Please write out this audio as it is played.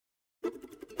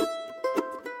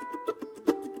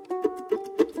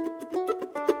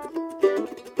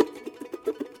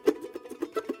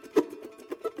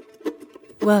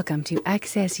Welcome to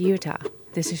Access Utah.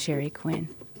 This is Sheri Quinn.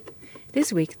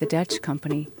 This week, the Dutch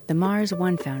company, the Mars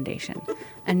One Foundation,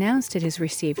 announced it has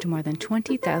received more than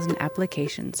 20,000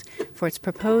 applications for its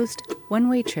proposed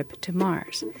one-way trip to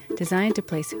Mars, designed to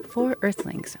place 4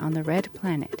 Earthlings on the red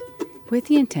planet, with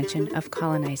the intention of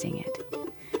colonizing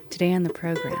it. Today on the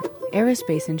program,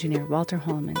 aerospace engineer Walter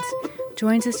Holemans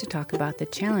joins us to talk about the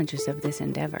challenges of this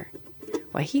endeavor,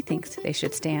 why he thinks they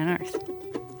should stay on Earth.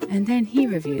 And then he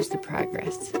reviews the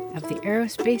progress of the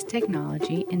aerospace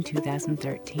technology in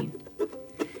 2013.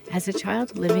 As a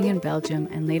child living in Belgium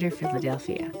and later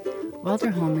Philadelphia,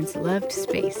 Walter Holemans loved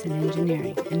space and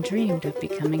engineering and dreamed of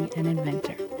becoming an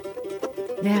inventor.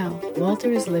 Now,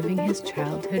 Walter is living his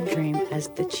childhood dream as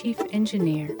the chief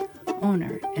engineer,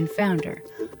 owner, and founder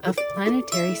of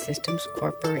Planetary Systems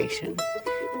Corporation,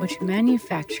 which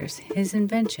manufactures his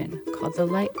invention called the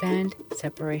light band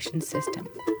separation system.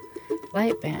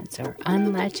 Light bands are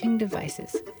unlatching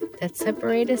devices that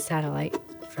separate a satellite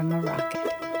from a rocket.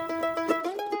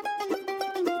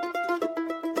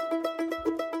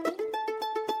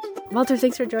 Walter,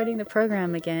 thanks for joining the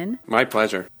program again. My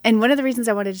pleasure. And one of the reasons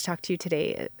I wanted to talk to you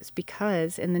today is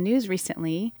because in the news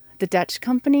recently, the Dutch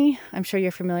company, I'm sure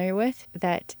you're familiar with,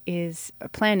 that is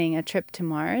planning a trip to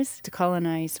Mars to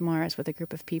colonize Mars with a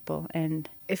group of people. And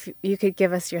if you could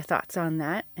give us your thoughts on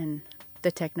that and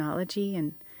the technology,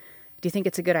 and do you think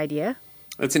it's a good idea?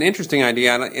 It's an interesting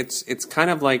idea. It's kind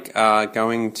of like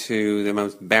going to the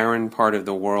most barren part of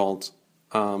the world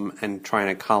and trying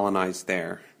to colonize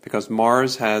there. Because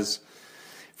Mars has,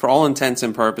 for all intents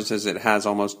and purposes, it has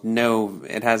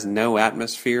no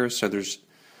atmosphere. So there's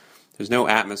no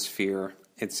atmosphere.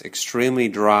 It's extremely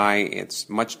dry. It's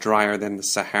much drier than the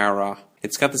Sahara.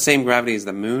 It's got the same gravity as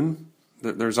the moon.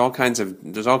 There's all kinds of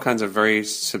very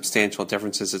substantial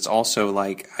differences. It's also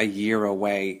like a year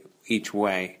away each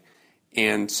way.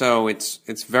 And so it's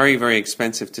very, very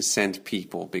expensive to send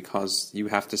people because you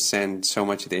have to send so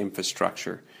much of the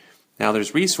infrastructure. Now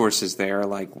there's resources there,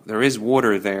 like there is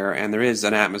water there, and there is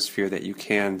an atmosphere that you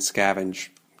can scavenge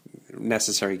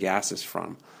necessary gases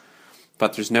from.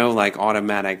 But there's no like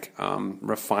automatic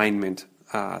refinement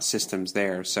systems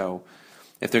there. So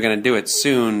if they're going to do it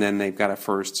soon, then they've got to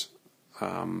first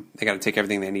they got to take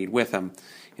everything they need with them.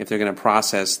 If they're going to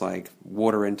process like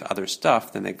water into other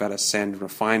stuff, then they've got to send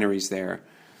refineries there.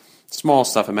 Small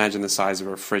stuff, imagine the size of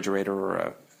a refrigerator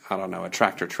or a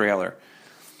tractor trailer.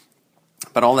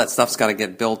 But all that stuff's got to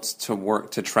get built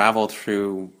to travel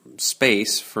through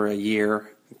space for a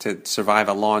year to survive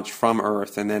a launch from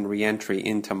Earth and then re-entry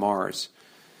into Mars.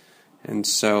 And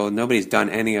so nobody's done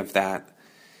any of that.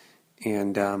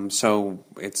 And so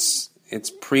it's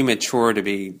premature to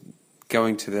be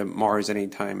going to the Mars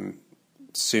anytime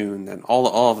soon. Then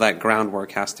all of that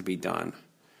groundwork has to be done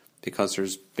because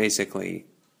there's basically,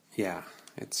 I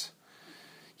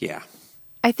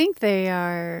think they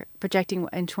are projecting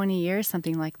in 20 years,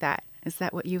 something like that. Is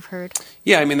that what you've heard?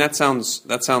 Yeah, I mean that sounds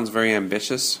very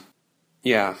ambitious.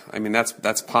 Yeah, I mean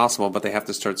that's possible, but they have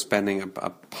to start spending a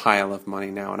pile of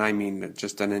money now, and I mean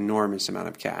just an enormous amount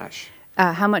of cash.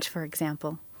 How much, for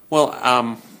example?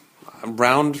 Well,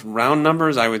 round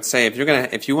numbers, I would say if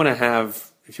you want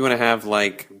to have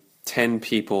like 10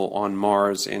 people on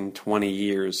Mars in 20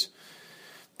 years,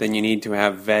 then you need to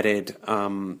have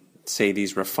vetted. Say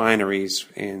these refineries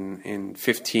in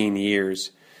 15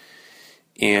 years,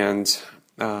 and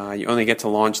you only get to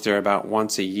launch there about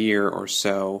once a year or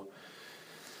so.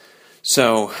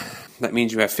 So that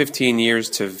means you have 15 years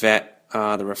to vet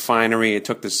the refinery. It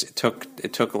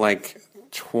took like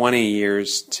 20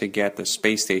 years to get the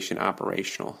space station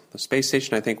operational. The space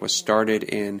station, I think, was started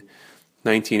in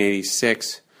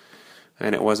 1986,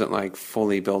 and it wasn't like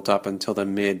fully built up until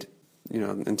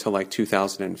until like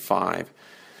 2005.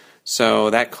 So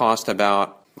that cost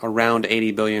around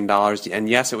 $80 billion. And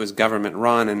yes, it was government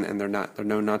run, and they're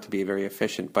known not to be very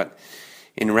efficient. But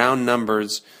in round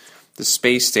numbers, the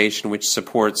space station, which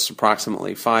supports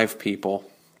approximately 5 people,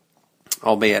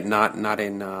 albeit not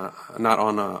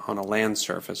on a land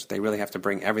surface, they really have to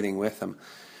bring everything with them.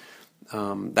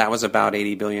 That was about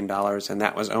 $80 billion, and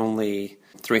that was only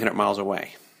 300 miles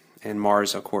away. And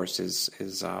Mars, of course,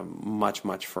 is much,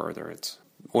 much further. It's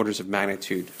orders of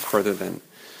magnitude further than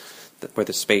where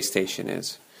the space station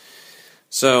is.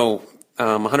 So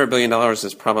 $100 billion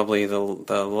is probably the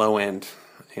low end.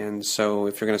 And so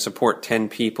if you're going to support 10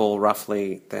 people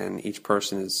roughly, then each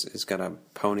person is going to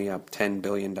pony up $10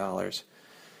 billion.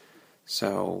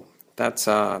 So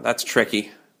that's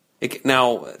tricky.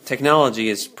 Now, technology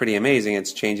is pretty amazing.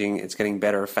 It's changing. It's getting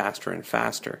better, faster, and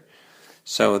faster.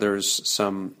 So there's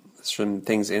some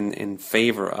things in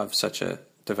favor of such a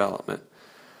development.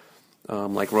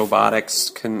 Like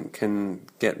robotics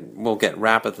will get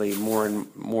rapidly more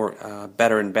and more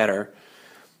better and better,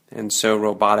 and so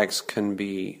robotics can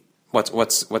be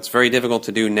what's very difficult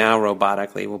to do now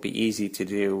robotically will be easy to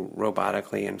do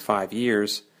robotically in 5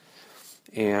 years,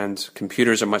 and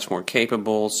computers are much more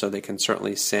capable, so they can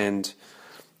certainly send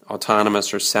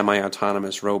autonomous or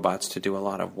semi-autonomous robots to do a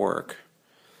lot of work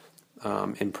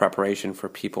in preparation for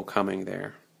people coming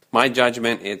there. My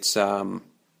judgment, it's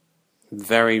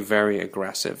very, very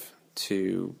aggressive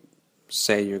to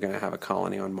say you're going to have a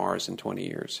colony on Mars in 20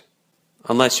 years.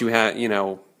 Unless you have,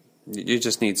 you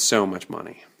just need so much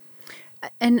money.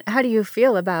 And how do you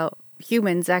feel about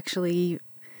humans actually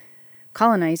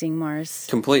colonizing Mars?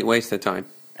 Complete waste of time.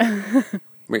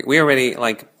 we already,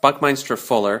 like Buckminster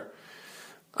Fuller,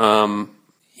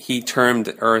 he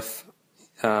termed Earth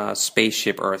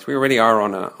spaceship Earth. We already are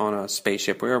on a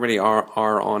spaceship. We already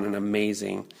are on an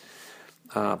amazing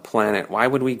planet. Why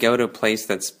would we go to a place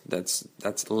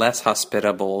that's less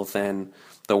hospitable than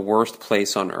the worst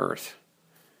place on Earth?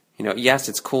 Yes,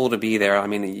 it's cool to be there. I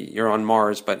mean, you're on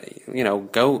Mars, but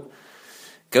go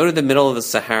to the middle of the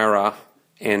Sahara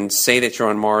and say that you're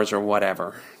on Mars or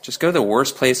whatever. Just go to the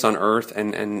worst place on Earth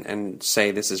and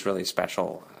say this is really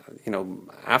special.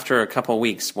 After a couple of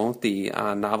weeks, won't the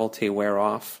novelty wear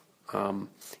off?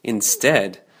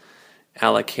 Instead,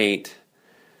 allocate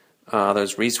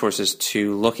those resources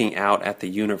to looking out at the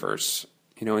universe.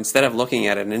 Instead of looking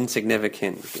at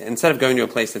instead of going to a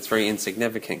place that's very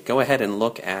insignificant, go ahead and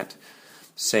look at,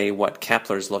 say, what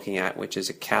Kepler's looking at, which is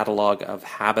a catalog of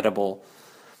habitable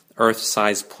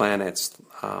Earth-sized planets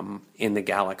in the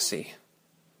galaxy.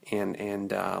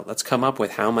 And let's come up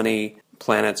with how many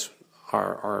planets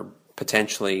are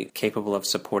potentially capable of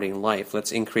supporting life.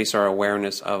 Let's increase our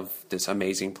awareness of this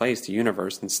amazing place, the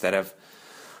universe, instead of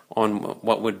on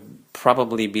what would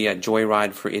probably be a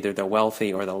joyride for either the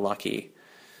wealthy or the lucky.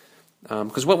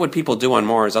 Because what would people do on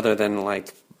Mars other than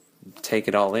take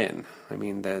it all in? I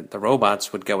mean, the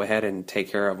robots would go ahead and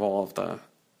take care of all of the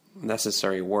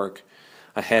necessary work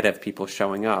ahead of people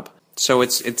showing up. So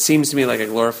it seems to me like a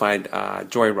glorified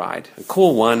joyride, a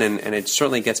cool one, and it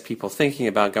certainly gets people thinking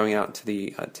about going out to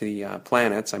the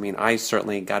planets. I mean, I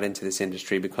certainly got into this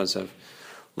industry because of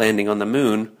landing on the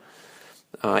moon,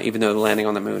 even though the landing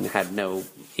on the moon had no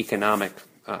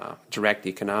direct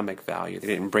economic value. They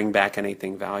didn't bring back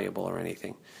anything valuable or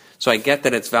anything. So I get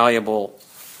that it's valuable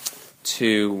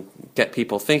to get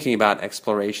people thinking about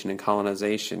exploration and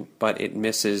colonization, but it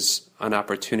misses an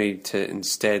opportunity to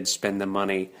instead spend the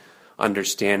money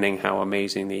understanding how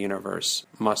amazing the universe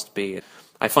must be.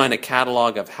 I find a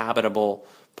catalog of habitable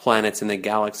planets in the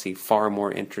galaxy far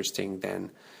more interesting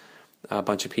than a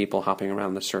bunch of people hopping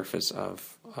around the surface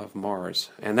of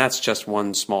Mars. And that's just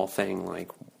one small thing,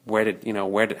 like how did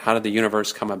the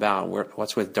universe come about?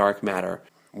 What's with dark matter?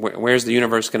 Where's the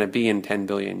universe going to be in 10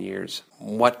 billion years?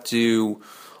 Why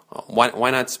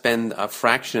not spend a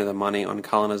fraction of the money on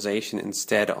colonization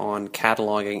instead on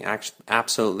cataloging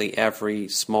absolutely every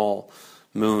small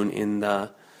moon in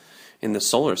the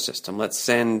solar system? Let's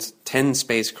send 10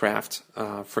 spacecraft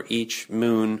for each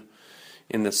moon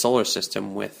in the solar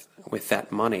system with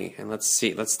that money, and let's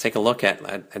take a look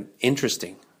at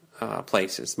interesting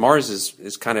places. Mars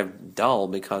is kind of dull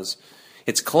because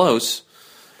it's close.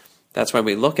 That's why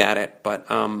we look at it. But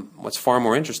what's far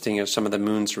more interesting is some of the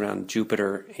moons around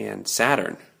Jupiter and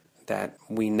Saturn that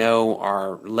we know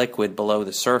are liquid below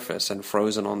the surface and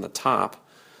frozen on the top.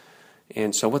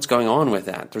 And so what's going on with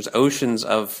that? There's oceans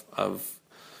of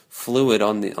fluid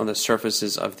on the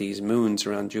surfaces of these moons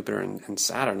around Jupiter and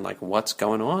Saturn. Like, what's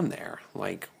going on there?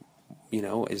 Like,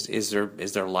 is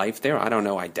there life there? I don't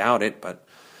know. I doubt it. But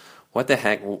what the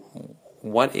heck?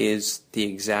 What is the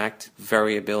exact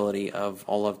variability of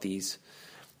all of these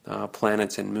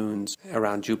planets and moons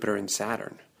around Jupiter and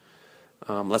Saturn?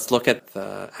 Let's look at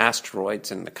the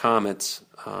asteroids and the comets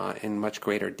in much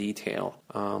greater detail.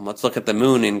 Let's look at the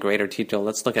moon in greater detail.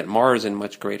 Let's look at Mars in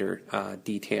much greater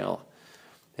detail,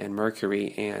 and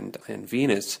Mercury and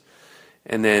Venus.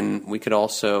 And then we could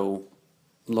also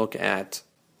look at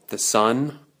the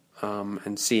sun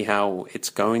and see how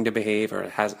it's going to behave, or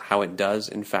how it does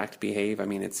in fact behave. I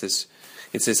mean, it's this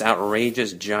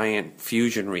outrageous giant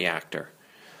fusion reactor,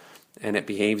 and it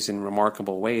behaves in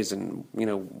remarkable ways. And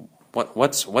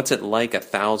what's it like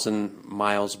 1,000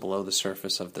 miles below the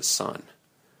surface of the sun,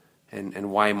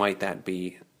 and why might that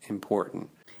be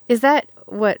important? Is that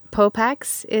what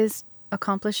Popax is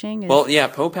accomplishing? Well, yeah,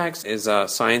 POPAX is a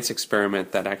science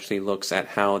experiment that actually looks at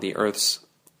how the Earth's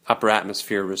upper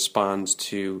atmosphere responds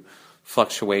to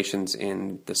fluctuations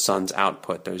in the sun's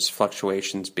output. Those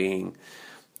fluctuations being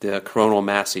the coronal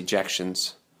mass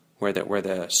ejections, where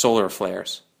the solar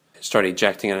flares start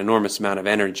ejecting an enormous amount of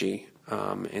energy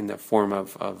in the form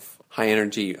of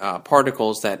high-energy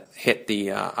particles that hit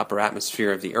the upper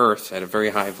atmosphere of the Earth at a very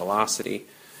high velocity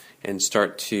and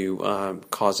start to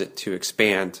cause it to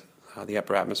expand, the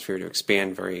upper atmosphere to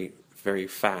expand very, very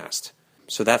fast.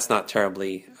 So that's not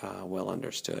terribly well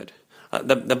understood.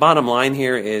 The bottom line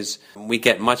here is we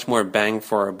get much more bang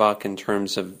for our buck in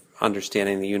terms of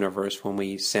understanding the universe when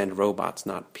we send robots,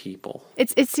 not people.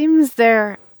 It seems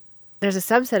there's a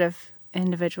subset of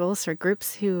individuals or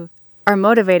groups who are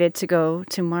motivated to go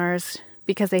to Mars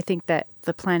because they think that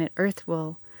the planet Earth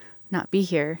will not be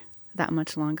here that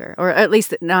much longer, or at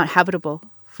least not habitable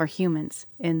for humans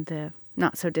in the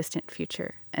not so distant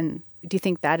future. And do you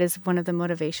think that is one of the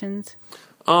motivations?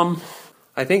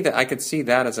 I think that I could see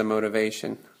that as a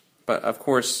motivation, but of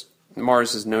course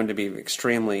Mars is known to be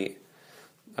extremely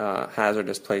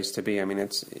hazardous place to be. I mean,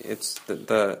 it's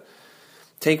the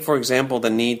take, for example, the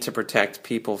need to protect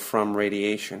people from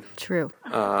radiation. True.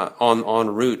 En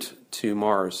route to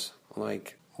Mars,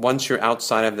 like once you're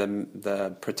outside of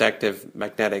the protective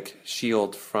magnetic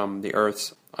shield from the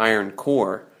Earth's iron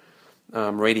core,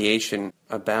 radiation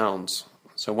abounds.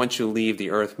 So once you leave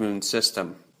the Earth-Moon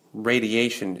system,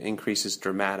 radiation increases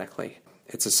dramatically.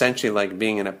 It's essentially like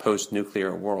being in a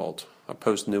post-nuclear world, a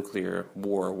post-nuclear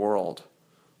war world,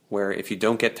 where if you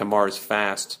don't get to Mars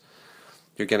fast,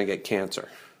 you're going to get cancer.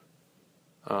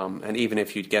 And even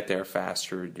if you get there fast,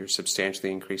 you're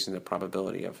substantially increasing the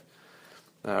probability of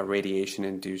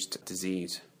radiation-induced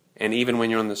disease. And even when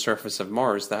you're on the surface of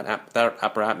Mars, that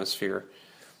upper atmosphere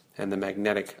and the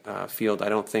magnetic field, I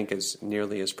don't think is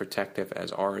nearly as protective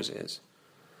as ours is.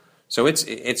 So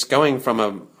it's going from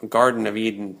a Garden of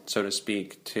Eden, so to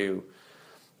speak, to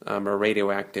a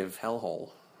radioactive hellhole.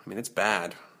 I mean, it's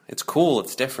bad. It's cool,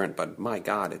 it's different, but my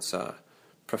God, it's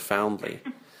profoundly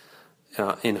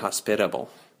inhospitable.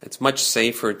 It's much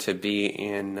safer to be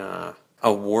in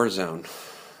a war zone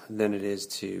than it is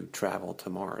to travel to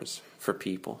Mars for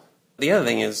people. The other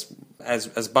thing is,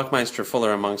 as Buckminster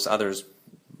Fuller, amongst others,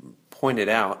 pointed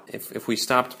out, if we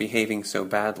stopped behaving so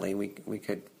badly, we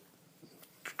could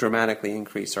dramatically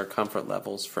increase our comfort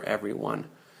levels for everyone.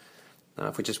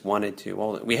 If we just wanted to.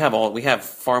 Well, we have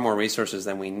far more resources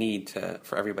than we need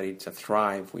for everybody to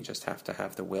thrive. We just have to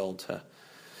have the will to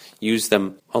use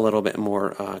them a little bit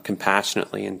more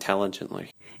compassionately,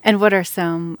 intelligently. And what are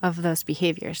some of those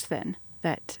behaviors then,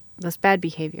 those bad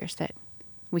behaviors that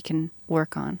we can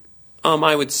work on?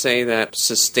 I would say that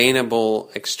sustainable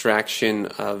extraction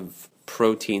of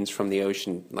proteins from the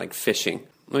ocean, like fishing.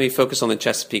 Let me focus on the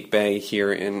Chesapeake Bay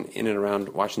here in and around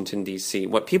Washington, D.C.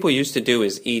 What people used to do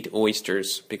is eat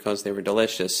oysters because they were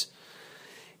delicious,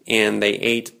 and they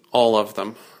ate all of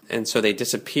them. And so they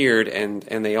disappeared, and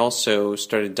they also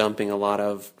started dumping a lot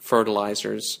of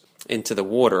fertilizers into the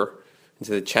water,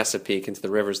 into the Chesapeake, into the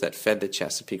rivers that fed the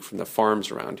Chesapeake from the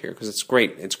farms around here, because it's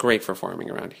great. It's great for farming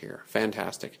around here.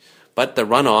 Fantastic. But the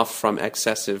runoff from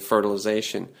excessive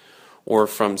fertilization or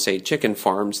from, say, chicken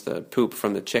farms, the poop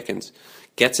from the chickens,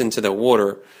 gets into the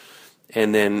water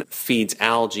and then feeds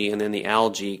algae, and then the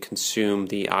algae consume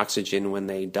the oxygen when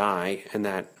they die, and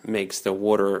that makes the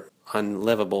water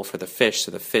unlivable for the fish,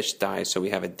 so the fish die, so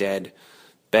we have a dead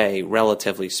bay,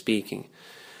 relatively speaking.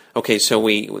 Okay, so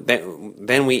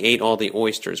then we ate all the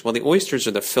oysters. Well, the oysters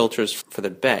are the filters for the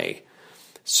bay.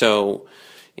 So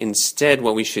instead,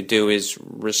 what we should do is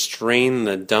restrain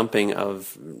the dumping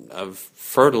of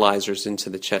fertilizers into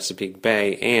the Chesapeake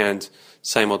Bay and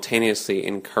simultaneously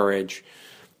encourage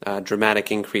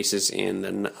dramatic increases in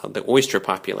the oyster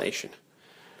population.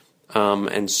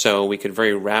 And so we could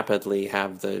very rapidly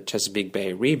have the Chesapeake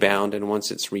Bay rebound, and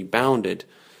once it's rebounded,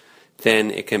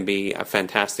 then it can be a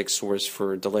fantastic source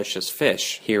for delicious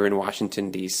fish here in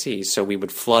Washington, D.C. So we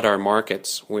would flood our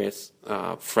markets with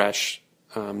fresh,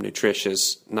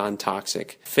 nutritious,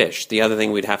 non-toxic fish. The other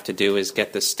thing we'd have to do is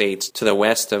get the states to the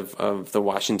west of the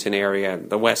Washington area,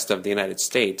 the west of the United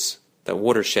States, the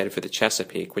watershed for the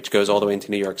Chesapeake, which goes all the way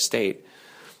into New York State,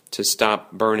 to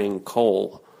stop burning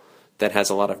coal that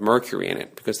has a lot of mercury in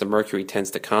it, because the mercury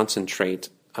tends to concentrate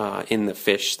in the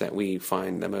fish that we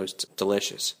find the most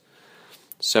delicious.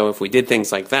 So if we did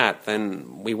things like that,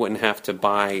 then we wouldn't have to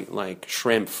buy like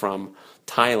shrimp from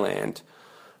Thailand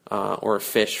or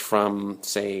fish from,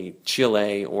 say,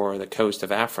 Chile or the coast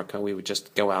of Africa. We would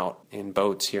just go out in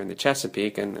boats here in the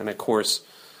Chesapeake, and of course,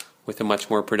 with a much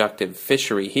more productive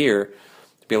fishery here,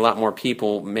 be a lot more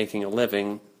people making a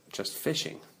living just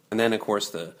fishing. And then, of course,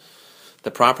 the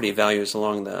property values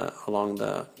along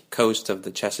the coast of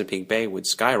the Chesapeake Bay would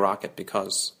skyrocket,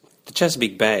 because the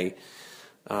Chesapeake Bay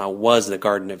was the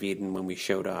Garden of Eden when we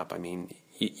showed up. I mean,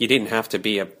 you didn't have to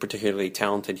be a particularly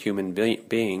talented human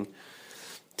being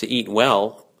to eat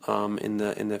well in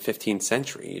the 15th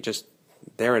century. You just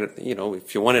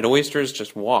if you wanted oysters,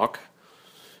 just walk,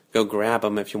 go grab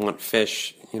them. If you want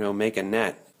fish, make a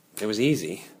net. It was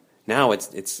easy. Now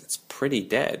it's pretty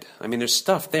dead. I mean, there's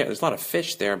stuff there. There's a lot of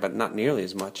fish there, but not nearly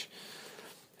as much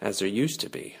as there used to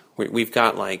be. We've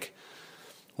got like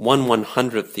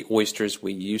 1/100th the oysters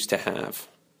we used to have,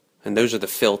 and those are the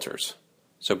filters.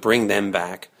 So bring them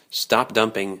back. Stop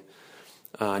dumping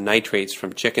nitrates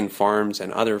from chicken farms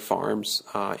and other farms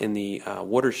in the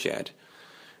watershed,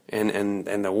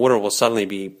 and the water will suddenly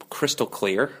be crystal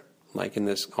clear, like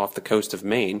off the coast of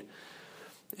Maine,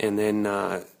 and then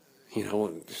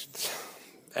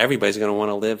everybody's going to want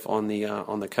to live on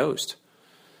the coast,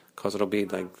 because it'll be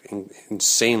like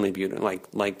insanely beautiful,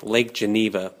 like Lake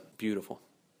Geneva beautiful.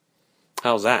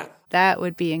 How's that? That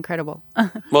would be incredible.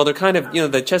 Well, they're kind of,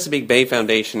 the Chesapeake Bay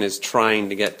Foundation is trying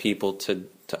to get people to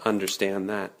understand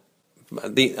that.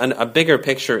 A bigger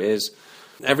picture is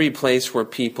every place where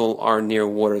people are near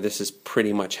water, this is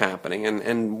pretty much happening.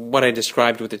 And what I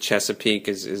described with the Chesapeake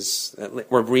is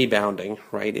we're rebounding,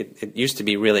 right? It used to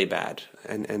be really bad,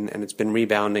 and it's been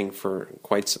rebounding for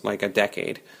quite like a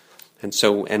decade.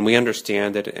 And we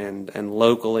understand it, and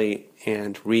locally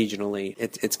and regionally,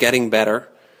 it's getting better.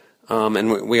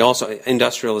 And we also,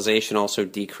 industrialization also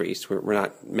decreased. We're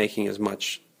not making as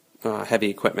much heavy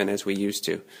equipment as we used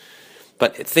to.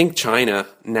 But think China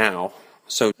now.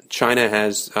 So China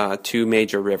has two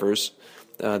major rivers,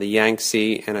 the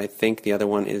Yangtze, and I think the other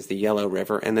one is the Yellow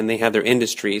River. And then they have their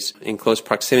industries in close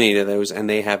proximity to those, and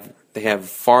they have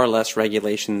far less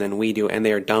regulation than we do, and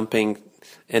they are dumping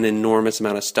an enormous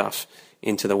amount of stuff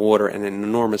into the water and an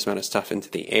enormous amount of stuff into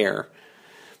the air,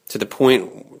 to the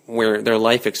point where their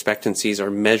life expectancies are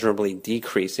measurably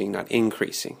decreasing, not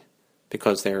increasing,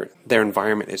 because their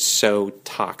environment is so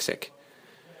toxic.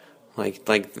 Like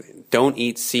don't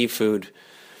eat seafood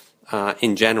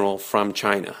in general from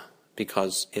China,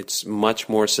 because it's much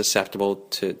more susceptible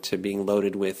to being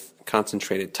loaded with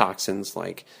concentrated toxins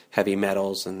like heavy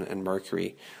metals and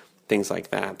mercury, things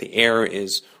like that. The air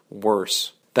is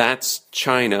worse. That's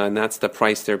China, and that's the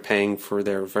price they're paying for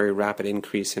their very rapid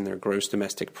increase in their gross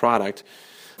domestic product.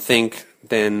 Think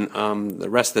then the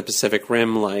rest of the Pacific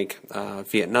Rim, like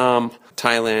Vietnam,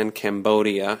 Thailand,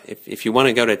 Cambodia. If you want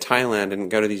to go to Thailand and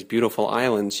go to these beautiful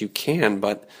islands, you can,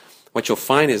 but what you'll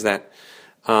find is that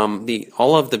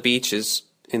all of the beaches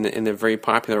in the very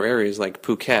popular areas like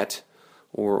Phuket,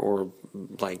 or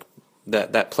like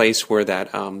that place where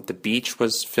The Beach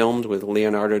was filmed with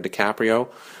Leonardo DiCaprio,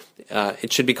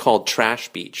 it should be called Trash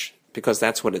Beach, because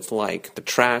that's what it's like. The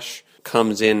trash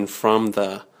comes in from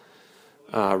the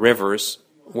rivers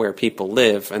where people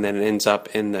live, and then it ends up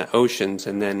in the oceans,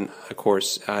 and then, of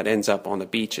course, it ends up on the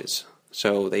beaches.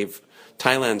 So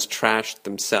Thailand's trashed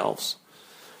themselves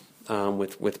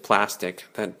with plastic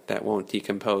that won't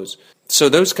decompose. So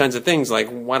those kinds of things, like,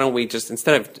 why don't we just,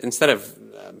 instead of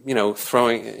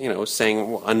throwing,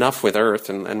 saying, well, enough with Earth,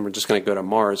 and we're just going to go to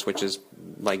Mars, which is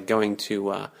like going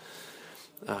to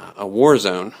a war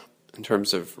zone in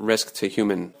terms of risk to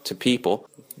people,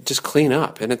 just clean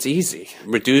up, and it's easy.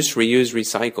 Reduce, reuse,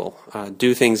 recycle.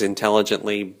 Do things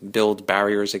intelligently. Build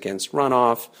barriers against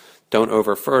runoff. Don't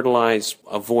over-fertilize.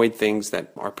 Avoid things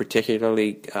that are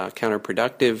particularly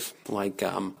counterproductive, like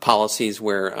policies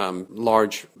where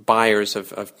large buyers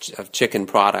of chicken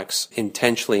products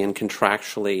intentionally and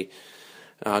contractually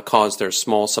cause their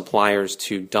small suppliers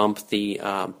to dump the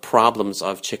problems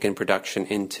of chicken production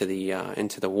into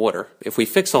the water. If we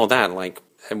fix all that, like,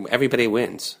 everybody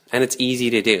wins, and it's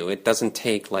easy to do. It doesn't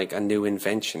take like a new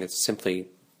invention. It's simply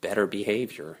better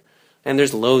behavior. And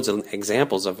there's loads of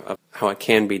examples of how it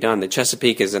can be done. The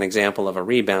Chesapeake is an example of a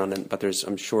rebound, but there's,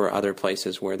 I'm sure, other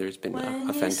places where there's been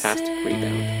a fantastic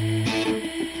rebound.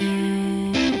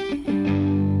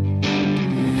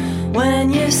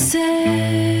 When you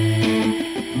say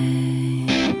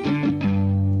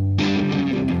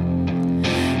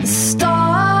the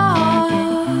stars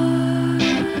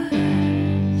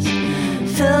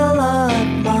fill up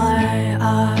my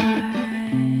eyes,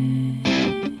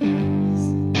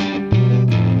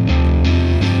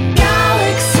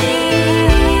 galaxies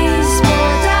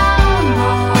pour down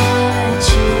my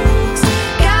cheeks,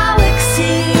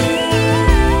 galaxies.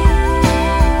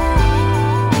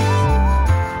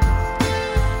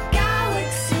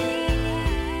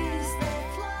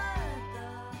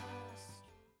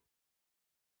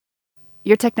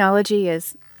 your technology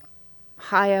is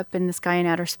high up in the sky in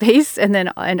outer space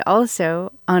and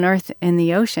also on Earth in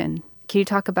the ocean. Can you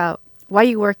talk about why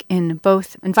you work in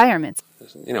both environments?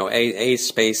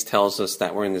 Space tells us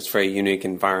that we're in this very unique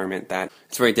environment, that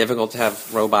it's very difficult to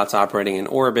have robots operating in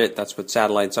orbit. That's what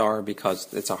satellites are,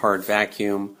 because it's a hard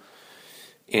vacuum,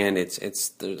 and it's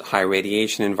the high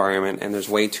radiation environment, and there's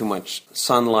way too much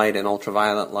sunlight and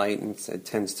ultraviolet light, and it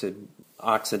tends to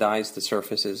oxidize the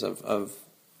surfaces of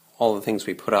all the things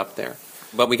we put up there.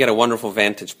 But we get a wonderful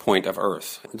vantage point of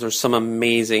Earth. There's some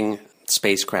amazing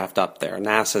spacecraft up there.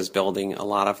 NASA's building a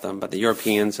lot of them, but the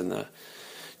Europeans and the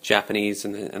Japanese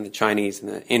and the Chinese and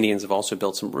the Indians have also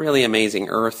built some really amazing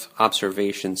Earth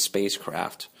observation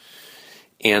spacecraft.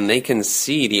 And they can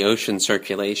see the ocean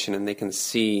circulation, and they can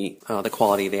see the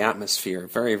quality of the atmosphere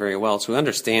very, very well. So we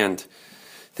understand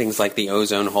things like the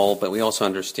ozone hole, but we also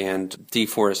understand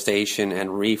deforestation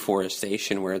and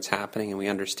reforestation where it's happening, and we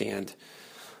understand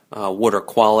water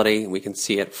quality. We can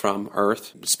see it from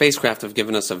Earth. Spacecraft have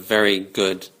given us a very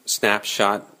good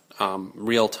snapshot,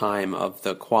 real time, of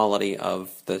the quality of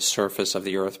the surface of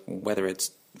the Earth, whether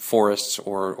it's forests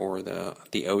or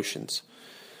the oceans.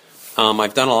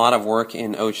 I've done a lot of work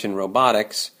in ocean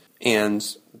robotics, and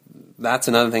that's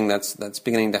another thing that's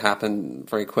beginning to happen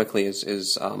very quickly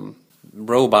is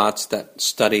robots that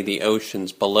study the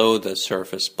oceans below the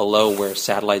surface, below where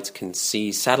satellites can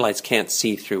see. Satellites can't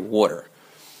see through water.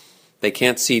 They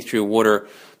can't see through water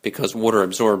because water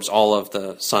absorbs all of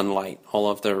the sunlight, all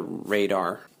of the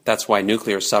radar. That's why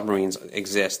nuclear submarines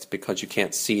exist, because you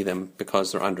can't see them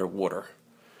because they're underwater.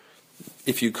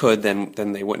 If you could, then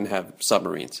they wouldn't have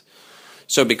submarines.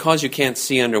 So because you can't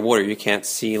see underwater, you can't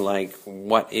see like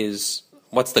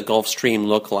what's the Gulf Stream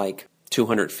look like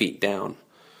 200 feet down.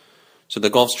 So the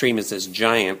Gulf Stream is this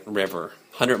giant river,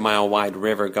 100-mile wide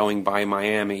river going by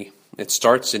Miami. It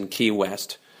starts in Key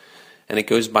West, and it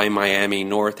goes by Miami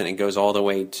north, and it goes all the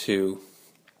way to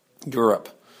Europe.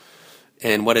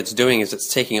 And what it's doing is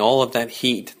it's taking all of that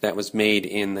heat that was made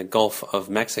in the Gulf of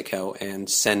Mexico and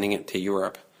sending it to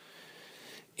Europe.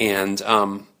 And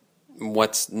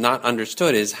what's not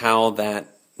understood is how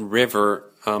that river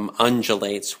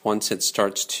undulates once it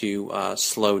starts to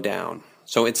slow down.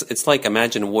 So it's like,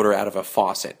 imagine water out of a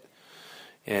faucet.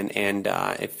 And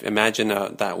imagine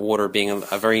that water being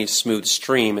a very smooth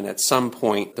stream, and at some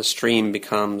point the stream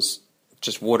becomes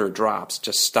just water drops,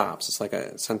 just stops. It's like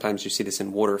sometimes you see this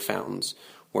in water fountains,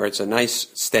 where it's a nice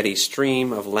steady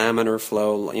stream of laminar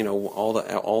flow.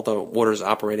 All the water's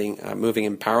operating, moving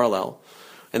in parallel,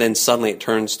 and then suddenly it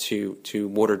turns to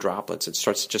water droplets. It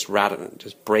starts to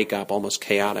just break up almost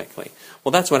chaotically.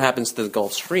 Well, that's what happens to the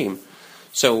Gulf Stream.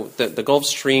 So the Gulf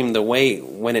Stream,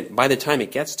 by the time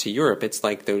it gets to Europe, it's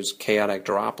like those chaotic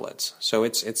droplets. So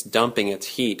it's dumping its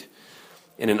heat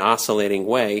in an oscillating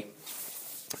way,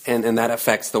 and that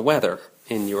affects the weather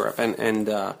in Europe. And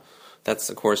that's,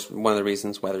 of course, one of the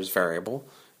reasons weather's variable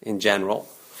in general.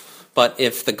 But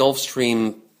if the Gulf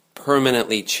Stream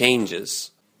permanently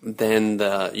changes, then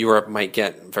Europe might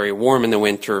get very warm in the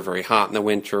winter, very hot in the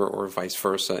winter, or vice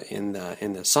versa in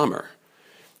the summer.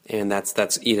 And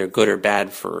that's either good or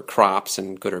bad for crops,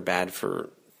 and good or bad for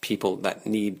people that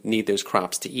need those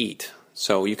crops to eat.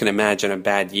 So you can imagine a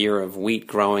bad year of wheat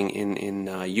growing in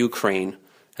Ukraine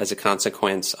as a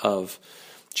consequence of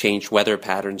changed weather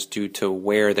patterns due to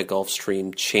where the Gulf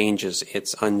Stream changes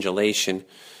its undulation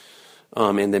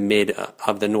in the mid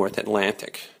of the North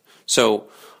Atlantic. So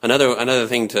another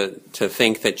thing to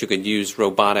think that you could use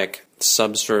robotic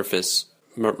subsurface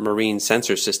marine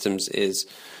sensor systems is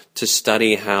to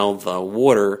study how the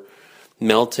water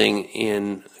melting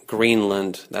in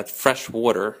Greenland, that fresh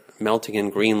water melting in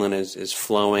Greenland is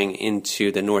flowing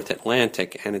into the North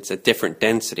Atlantic, and it's a different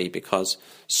density because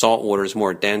salt water is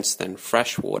more dense than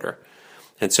fresh water.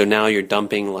 And so now you're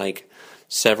dumping like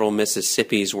several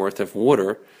Mississippis worth of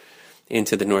water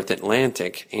into the North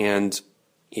Atlantic, and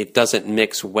it doesn't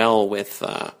mix well with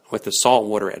the salt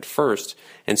water at first,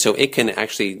 and so it can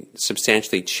actually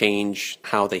substantially change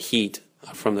how the heat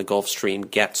from the Gulf Stream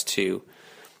gets to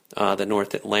the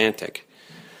North Atlantic.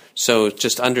 So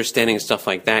just understanding stuff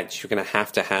like that, you're going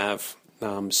to have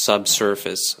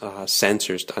subsurface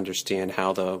sensors to understand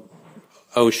how the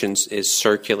oceans is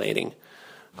circulating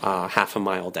half a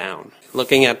mile down.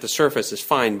 Looking at the surface is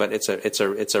fine, but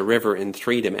it's a river in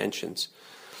 3 dimensions.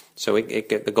 So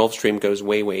the Gulf Stream goes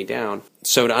way, way down.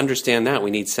 So to understand that, we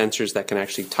need sensors that can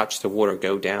actually touch the water,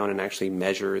 go down, and actually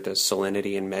measure the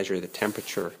salinity and measure the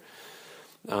temperature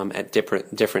at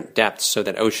different depths, so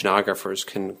that oceanographers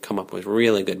can come up with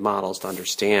really good models to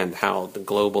understand how the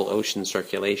global ocean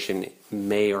circulation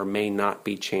may or may not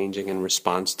be changing in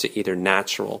response to either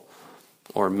natural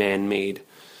or man-made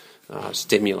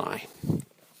stimuli.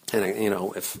 And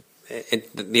if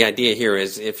the idea here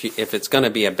is if it's going to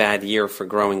be a bad year for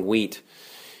growing wheat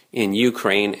in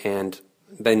Ukraine, and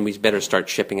then we better start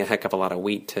shipping a heck of a lot of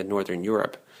wheat to Northern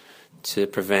Europe to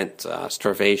prevent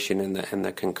starvation and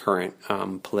the concurrent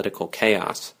political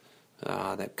chaos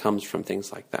that comes from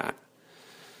things like that.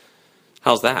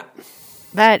 How's that?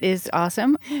 That is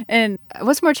awesome. And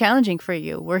what's more challenging for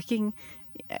you, working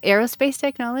aerospace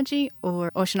technology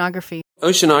or oceanography?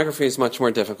 Oceanography is much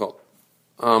more difficult.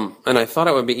 And I thought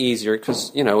it would be easier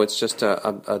because, it's just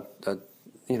a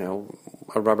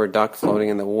rubber duck floating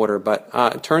in the water. But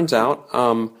it turns out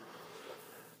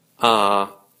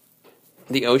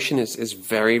the ocean is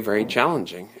very, very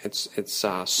challenging. It's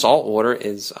salt water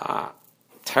is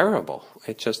terrible.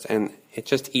 It just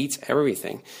eats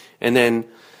everything. And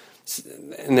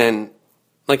then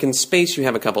like in space, you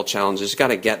have a couple challenges. You got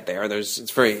to get there.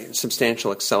 It's very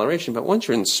substantial acceleration. But once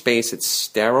you're in space, it's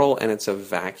sterile and it's a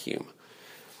vacuum.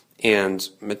 And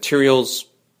materials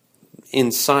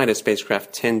inside a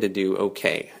spacecraft tend to do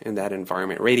okay in that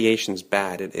environment. Radiation's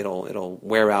bad. It'll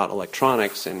wear out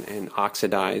electronics and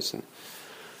oxidize and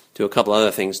do a couple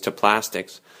other things to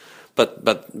plastics.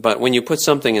 But when you put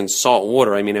something in salt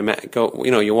water, I mean,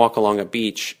 you walk along a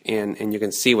beach and you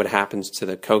can see what happens to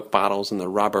the Coke bottles and the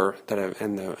rubber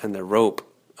and the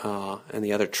rope and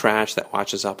the other trash that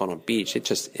washes up on a beach.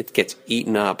 It gets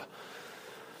eaten up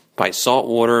by salt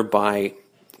water, by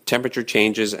temperature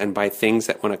changes, and by things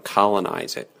that want to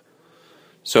colonize it.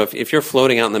 So if you're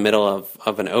floating out in the middle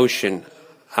of an ocean,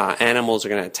 animals are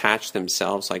going to attach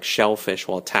themselves, like shellfish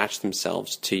will attach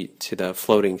themselves to the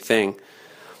floating thing,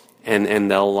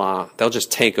 and they'll just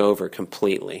take over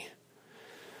completely.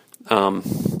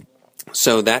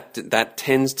 So that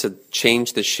tends to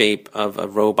change the shape of a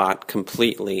robot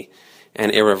completely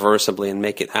and irreversibly and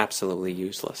make it absolutely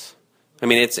useless. I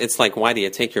mean, it's like, why do you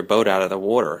take your boat out of the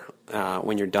water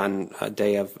when you're done a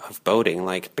day of boating?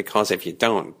 Like, because if you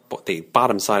don't, the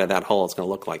bottom side of that hull is going to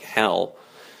look like hell.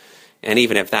 And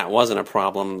even if that wasn't a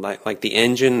problem, like the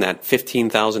engine, that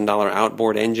 $15,000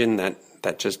 outboard engine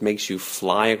that just makes you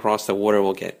fly across the water,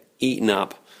 will get eaten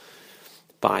up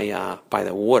by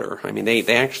the water. I mean, they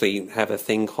actually have a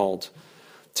thing called,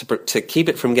 to keep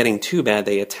it from getting too bad,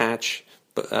 they attach,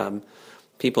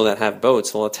 people that have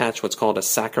boats will attach what's called a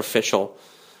sacrificial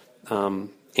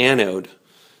anode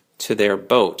to their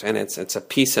boat, and it's a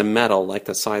piece of metal like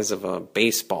the size of a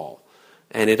baseball,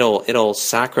 and it'll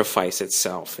sacrifice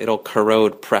itself. It'll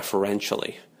corrode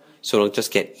preferentially, so it'll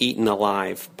just get eaten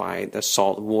alive by the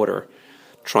salt water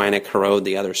trying to corrode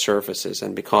the other surfaces,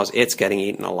 and because it's getting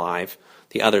eaten alive,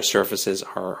 the other surfaces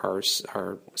are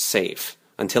safe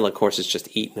until, of course, it's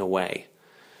just eaten away.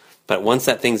 But once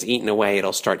that thing's eaten away,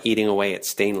 it'll start eating away at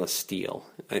stainless steel.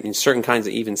 I mean, certain kinds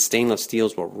of even stainless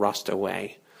steels will rust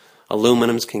away.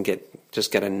 Aluminums can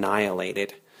just get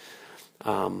annihilated.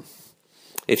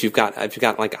 If you've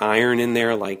got like iron in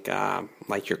there, like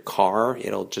your car,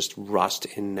 it'll just rust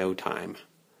in no time.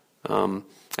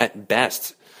 At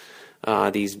best,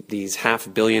 these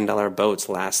 $500 million boats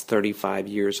last 35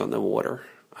 years on the water.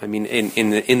 I mean,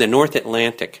 in the North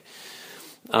Atlantic,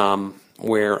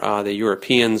 where the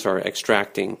Europeans are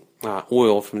extracting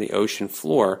oil from the ocean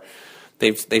floor,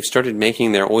 they've started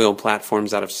making their oil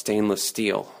platforms out of stainless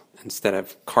steel instead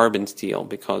of carbon steel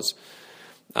because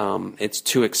it's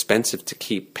too expensive to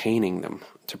keep painting them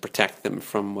to protect them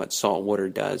from what salt water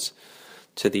does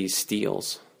to these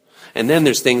steels. And then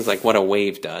there's things like what a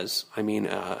wave does. I mean,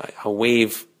 a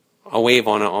wave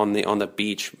on the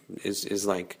beach is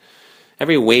like,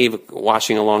 every wave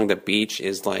washing along the beach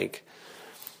is like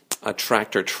a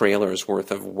tractor trailer's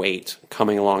worth of weight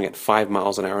coming along at 5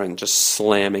 miles an hour and just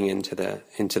slamming into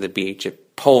the beach.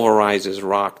 It pulverizes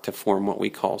rock to form what we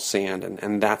call sand,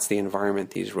 and that's the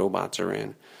environment these robots are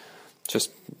in.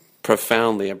 Just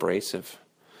profoundly abrasive.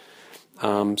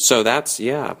 So that's,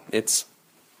 it's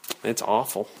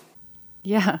awful.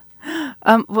 Yeah.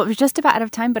 Well, we're just about out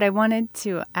of time, but I wanted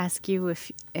to ask you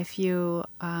if you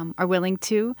are willing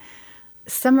to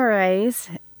summarize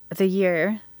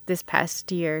this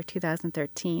past year,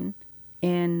 2013,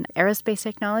 in aerospace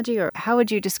technology, or how would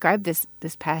you describe this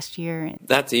past year?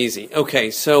 That's easy.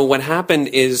 Okay, so what happened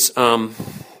is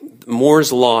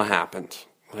Moore's Law happened.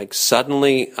 Like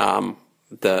suddenly,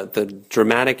 the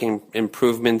dramatic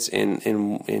improvements in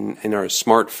our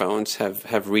smartphones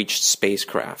have reached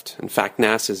spacecraft. In fact,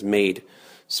 NASA's made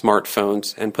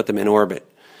smartphones and put them in orbit.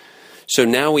 So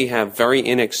now we have very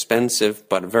inexpensive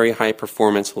but very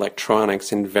high-performance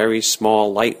electronics in very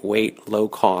small, lightweight,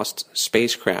 low-cost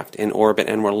spacecraft in orbit,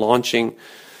 and we're launching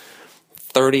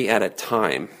 30 at a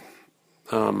time.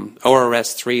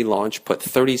 ORS-3 launch put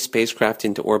 30 spacecraft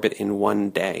into orbit in one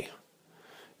day.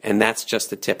 And that's just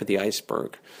the tip of the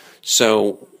iceberg.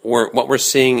 So what we're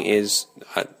seeing is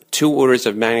 2 orders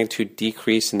of magnitude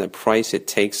decrease in the price it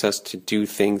takes us to do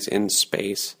things in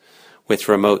space with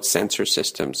remote sensor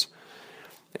systems.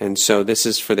 And so this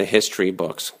is for the history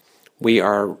books. We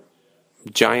are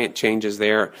giant changes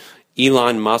there.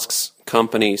 Elon Musk's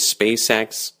company,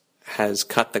 SpaceX, has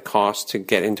cut the cost to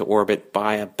get into orbit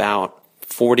by about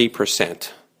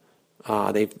 40%.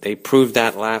 They proved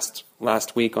that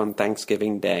last week on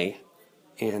Thanksgiving Day,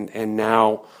 and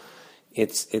now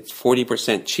it's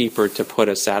 40% cheaper to put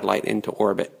a satellite into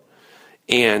orbit.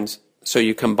 And so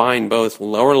you combine both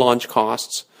lower launch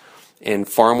costs and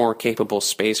far more capable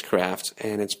spacecraft,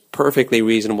 and it's perfectly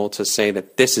reasonable to say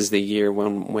that this is the year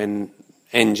when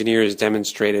engineers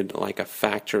demonstrated like a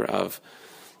factor of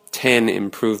 10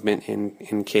 improvement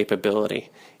in capability.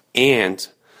 And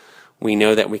we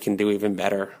know that we can do even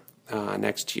better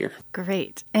next year.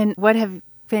 Great. And what have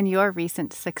been your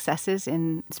recent successes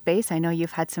in space? I know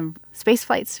you've had some space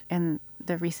flights in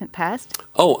the recent past.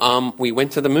 We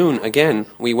went to the moon again.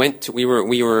 We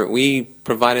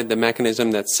provided the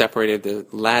mechanism that separated the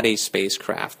LADEE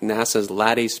spacecraft, NASA's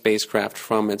LADEE spacecraft,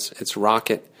 from its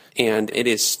rocket, and it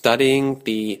is studying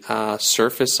the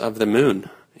surface of the moon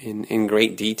in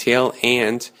great detail.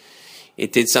 And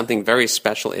it did something very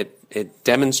special. It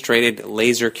demonstrated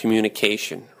laser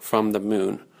communication from the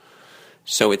moon.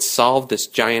 So it solved this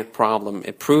giant problem.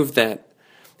 It proved that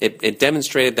it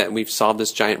demonstrated that we've solved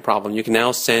this giant problem. You can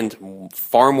now send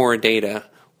far more data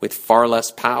with far less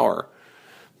power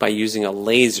by using a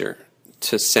laser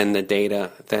to send the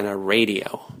data than a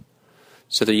radio.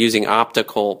 So they're using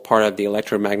optical part of the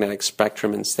electromagnetic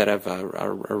spectrum instead of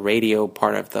a radio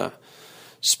part of the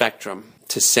spectrum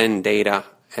to send data.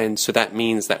 And so that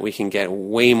means that we can get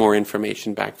way more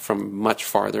information back from much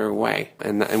farther away.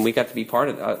 And we got to be part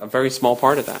of a very small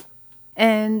part of that.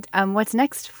 And what's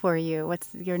next for you?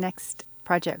 What's your next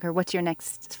project, or what's your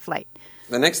next flight?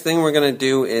 The next thing we're going to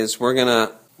do is we're going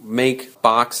to make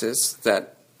boxes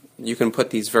that you can put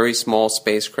these very small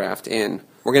spacecraft in.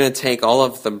 We're going to take all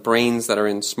of the brains that are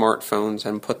in smartphones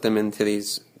and put them into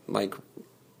these like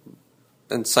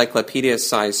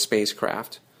encyclopedia-sized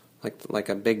spacecraft, like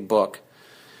a big book.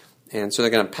 And so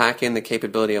they're going to pack in the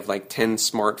capability of like 10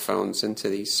 smartphones into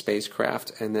these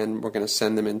spacecraft, and then we're going to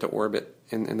send them into orbit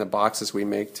in the boxes we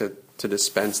make to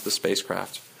dispense the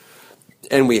spacecraft.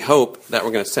 And we hope that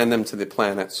we're going to send them to the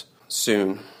planets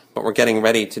soon, but we're getting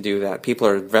ready to do that. People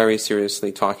are very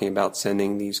seriously talking about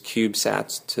sending these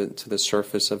CubeSats to the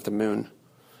surface of the moon,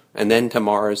 and then to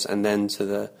Mars, and then to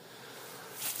the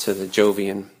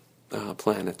Jovian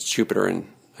planets, Jupiter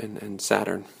and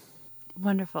Saturn.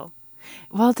 Wonderful.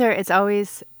 Walter, it's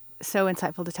always so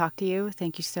insightful to talk to you.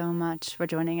 Thank you so much for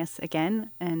joining us again.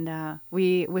 And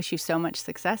we wish you so much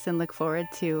success and look forward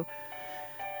to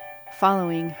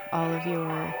following all of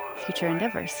your future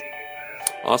endeavors.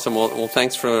 Awesome. Well,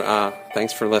 thanks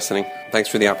for listening. Thanks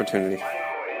for the opportunity.